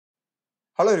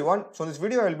Hello everyone, so in this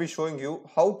video I will be showing you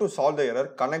how to solve the error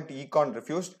connect econ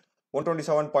refused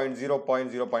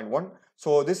 127.0.0.1.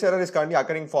 So this error is currently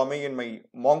occurring for me in my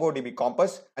MongoDB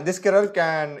compass, and this error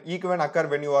can even occur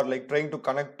when you are trying to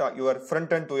connect your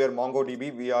front end to your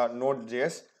MongoDB via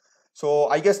Node.js. So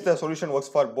I guess the solution works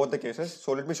for both the cases.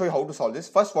 So let me show you how to solve this.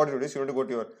 First, what you do is you need to go to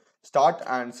your start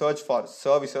and search for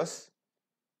services.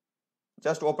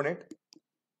 Just open it,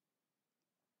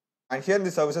 and here in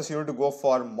the services you need to go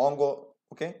for Mongo.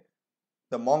 Okay,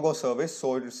 the Mongo service.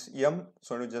 So it's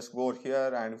so you just go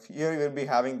here, and here you will be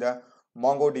having the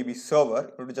MongoDB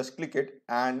server. You need to just click it,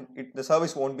 and the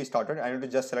service won't be started. I need to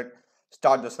just select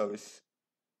start the service.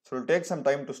 So it will take some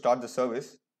time to start the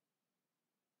service.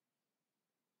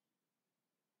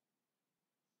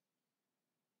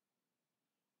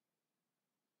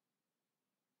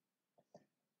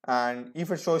 And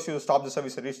if it shows you stop the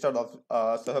service, restart of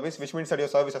service, which means that your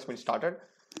service has been started.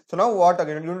 So now what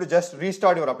again, you need to just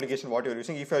restart your application what you're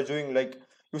using. If you're doing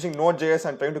using Node.js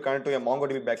and trying to connect to a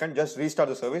MongoDB backend, just restart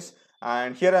the service.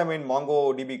 And here I'm in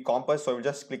MongoDB compass, so I will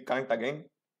just click connect again.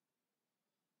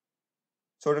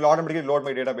 So it will automatically load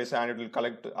my database, and it will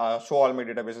show all my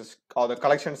databases or the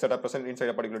collections that are present inside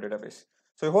a particular database.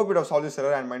 So I hope you have solved this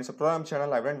error. And mine is a program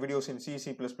channel. I've done videos in C,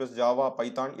 C++, Java,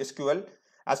 Python, SQL,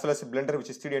 as well as Blender, which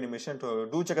is 3D animation. So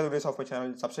do check out the videos of my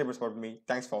channel, subscribe, and support me.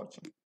 Thanks for watching.